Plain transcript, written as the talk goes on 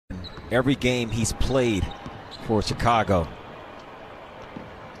every game he's played for Chicago.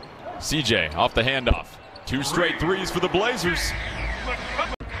 CJ off the handoff. 2 straight threes for the Blazers.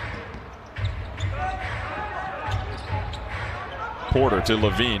 Porter to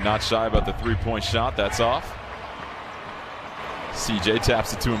Levine, not shy about the three-point shot. That's off. CJ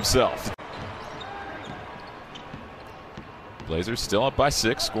taps it to himself. Blazers still up by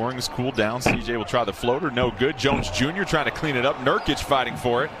 6. Scoring has cooled down. CJ will try the floater. No good. Jones Jr. trying to clean it up. Nurkic fighting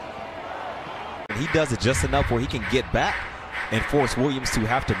for it. He does it just enough where he can get back and force Williams to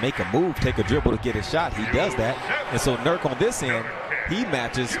have to make a move, take a dribble to get a shot. He does that. And so Nurk on this end, he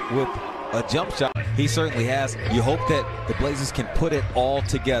matches with a jump shot. He certainly has. You hope that the Blazers can put it all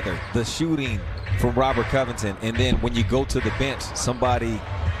together. The shooting from Robert Covington, and then when you go to the bench, somebody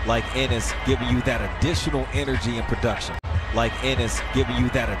like Ennis giving you that additional energy and production.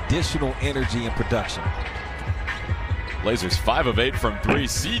 Blazers 5 of 8 from 3.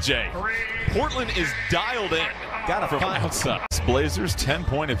 CJ. Portland is dialed in. Got from outside. Blazers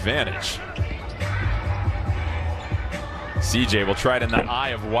 10-point advantage. CJ will try it in the eye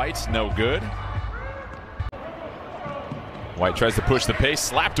of White. No good. White tries to push the pace.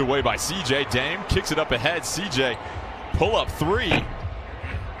 Slapped away by CJ. Dame kicks it up ahead. CJ pull up 3.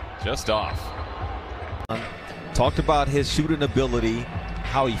 Just off. Talked about his shooting ability,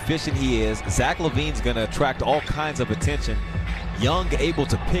 how efficient he is. Zach LaVine's going to attract all kinds of attention. Young able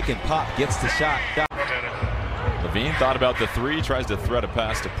to pick and pop, gets the shot. LaVine thought about the 3, tries to thread a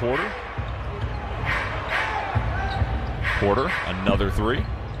pass to Porter. Porter, another 3.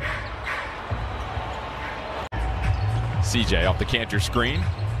 CJ off the Cantor screen.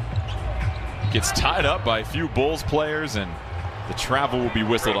 Gets tied up by a few Bulls players, and the travel will be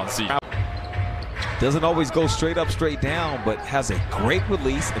whistled on CJ. Doesn't always go straight up, straight down, but has a great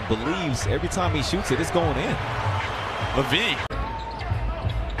release and believes every time he shoots it, it's going in. LaVine.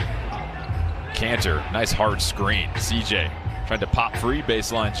 Cantor, nice hard screen. CJ trying to pop free,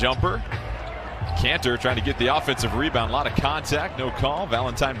 baseline jumper. Cantor trying to get the offensive rebound. A lot of contact, no call.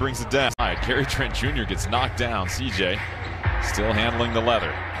 Valentine brings it down. All right, Gary Trent Jr. gets knocked down. CJ still handling the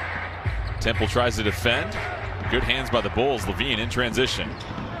leather. Temple tries to defend. Good hands by the Bulls. LaVine in transition.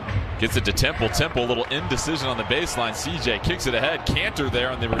 Gets it to Temple. Temple, a little indecision on the baseline. CJ kicks it ahead. Cantor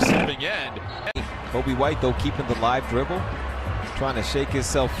there on the receiving end. Kobe White, though, keeping the live dribble. Trying to shake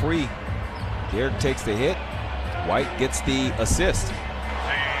himself free. Derek takes the hit. White gets the assist.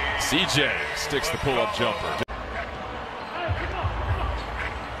 CJ sticks the pull-up jumper.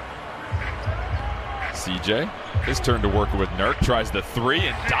 CJ, his turn to work with Nurk. Tries the 3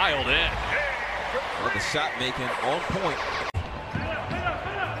 and dialed in. Well, the shot making on point.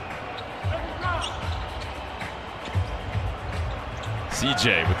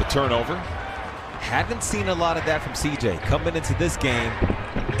 CJ with the turnover. Haven't seen a lot of that from CJ. Coming into this game,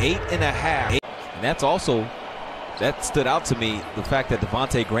 8.5. And that's also, that stood out to me, the fact that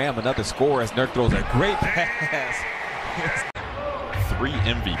Devontae Graham, another scorer, as Nurk throws a great pass. 3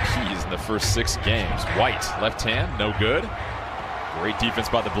 MVPs in the first 6 games. White, left hand, no good. Great defense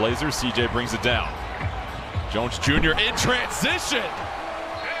by the Blazers. CJ brings it down. Jones Jr. in transition.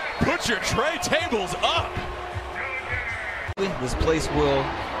 Put your tray tables up. This place will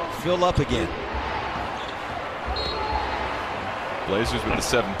fill up again. Blazers with the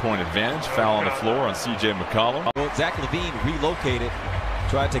 7-point advantage. Foul on the floor on CJ McCollum. Well, Zach LaVine relocated,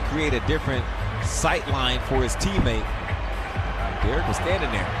 tried to create a different sight line for his teammate. Derek was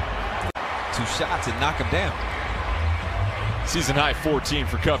standing there. 2 shots and knock him down. Season high 14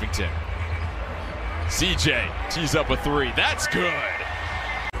 for Covington. CJ tees up a 3. That's good.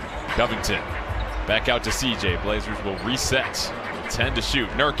 Covington back out to CJ. Blazers will reset. 10 to shoot.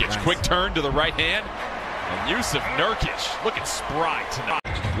 Nurkic, nice. Quick turn to the right hand. And use of Nurkic looking spry tonight.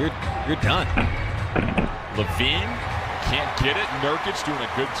 You're done. LaVine can't get it. Nurkic doing a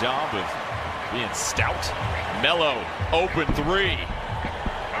good job of being stout. Melo, open 3.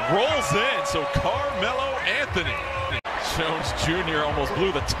 Rolls in, so Carmelo Anthony. Jones Jr. almost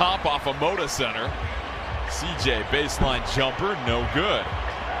blew the top off a Moda Center. CJ baseline jumper, no good.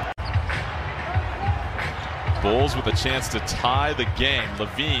 Bulls with a chance to tie the game.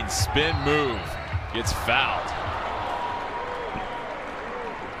 LaVine spin move. Gets fouled.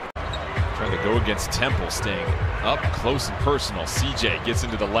 Trying to go against Temple, staying up close and personal. CJ gets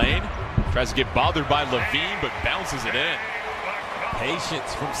into the lane. Tries to get bothered by LaVine, but bounces it in.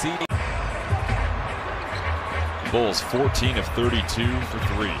 Patience from CJ. Bulls 14 of 32 for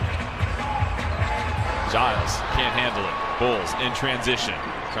 3. Giles can't handle it. Bulls in transition.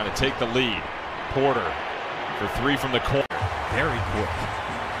 Trying to take the lead. Porter for 3 from the corner. Very quick.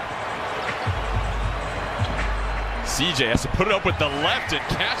 CJ has to put it up with the left and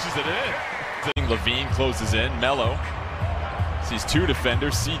cashes it in. Levine closes in. Mello sees two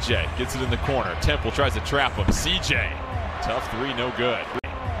defenders. CJ gets it in the corner. Temple tries to trap him. CJ, tough three, no good.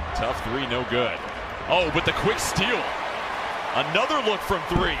 Tough three, no good. Oh, but the quick steal. Another look from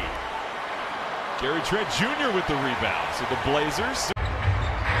three. Gary Trent Jr. with the rebound. So the Blazers.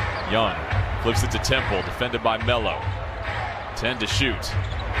 Young flips it to Temple, defended by Mello. 10 to shoot.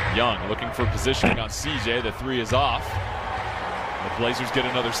 Young looking for positioning on CJ. The three is off. The Blazers get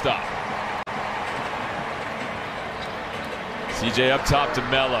another stop. CJ up top to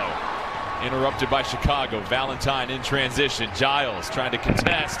Mello. Interrupted by Chicago. Valentine in transition. Giles trying to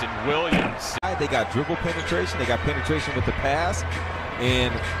contest, and Williams. They got dribble penetration. They got penetration with the pass.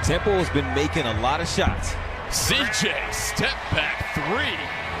 And Temple has been making a lot of shots. CJ, step back three.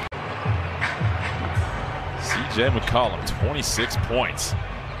 CJ McCollum, 26 points.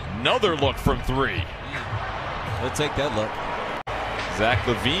 Another look from three. He'll take that look. Zach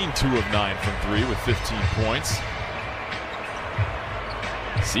Levine, 2 of 9 from three with 15 points.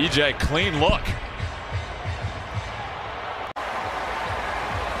 CJ, clean look.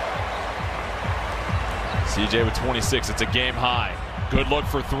 CJ with 26, it's a game high. Good look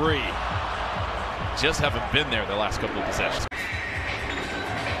for three. Just haven't been there the last couple of possessions.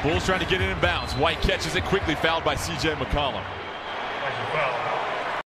 Bulls trying to get it in bounds. White catches it quickly, fouled by CJ McCollum.